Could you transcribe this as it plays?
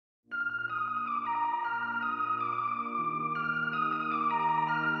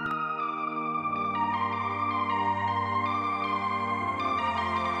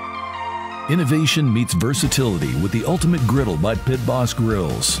Innovation meets versatility with the ultimate griddle by Pit Boss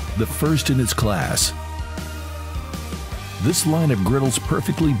Grills, the first in its class. This line of griddles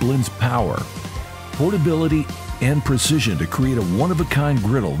perfectly blends power, portability, and precision to create a one-of-a-kind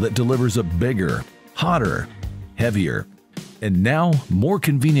griddle that delivers a bigger, hotter, heavier, and now more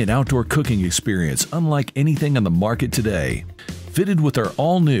convenient outdoor cooking experience unlike anything on the market today. Fitted with our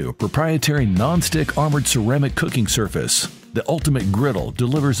all-new proprietary non-stick armored ceramic cooking surface, the ultimate griddle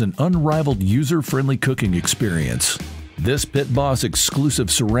delivers an unrivaled user-friendly cooking experience. This Pit Boss exclusive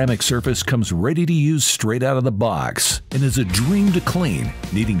ceramic surface comes ready to use straight out of the box and is a dream to clean,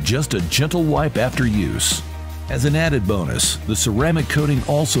 needing just a gentle wipe after use. As an added bonus, the ceramic coating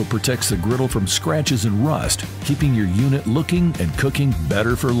also protects the griddle from scratches and rust, keeping your unit looking and cooking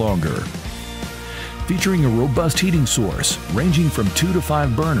better for longer. Featuring a robust heating source, ranging from 2 to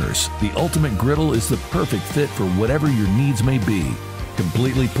 5 burners, the ultimate griddle is the perfect fit for whatever your needs may be.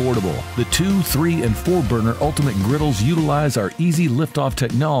 Completely portable, the 2, 3, and 4 burner ultimate griddles utilize our easy liftoff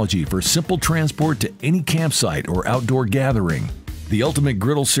technology for simple transport to any campsite or outdoor gathering. The Ultimate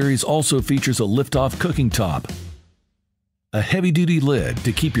Griddle series also features a liftoff cooking top, a heavy-duty lid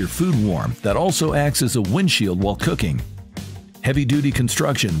to keep your food warm that also acts as a windshield while cooking, heavy-duty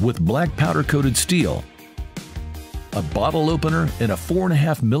construction with black powder-coated steel, a bottle opener, and a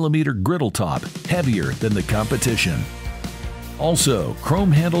 4.5mm griddle top, heavier than the competition. Also,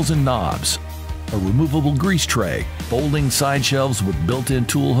 chrome handles and knobs, a removable grease tray, folding side shelves with built-in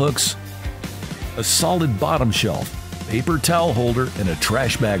tool hooks, a solid bottom shelf, paper towel holder, and a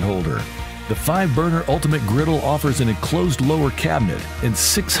trash bag holder. The 5-burner Ultimate Griddle offers an enclosed lower cabinet and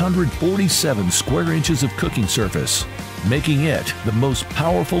 647 square inches of cooking surface, making it the most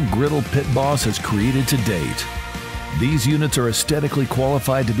powerful griddle Pit Boss has created to date. These units are aesthetically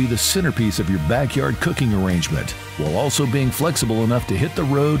qualified to be the centerpiece of your backyard cooking arrangement, while also being flexible enough to hit the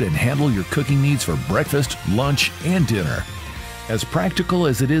road and handle your cooking needs for breakfast, lunch, and dinner. As practical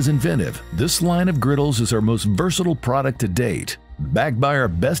as it is inventive, this line of griddles is our most versatile product to date. Backed by our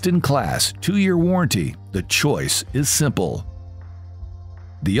best-in-class 2-year warranty, the choice is simple.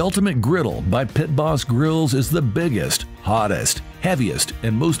 The Ultimate Griddle by Pit Boss Grills is the biggest, hottest, heaviest,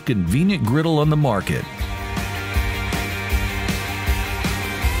 and most convenient griddle on the market.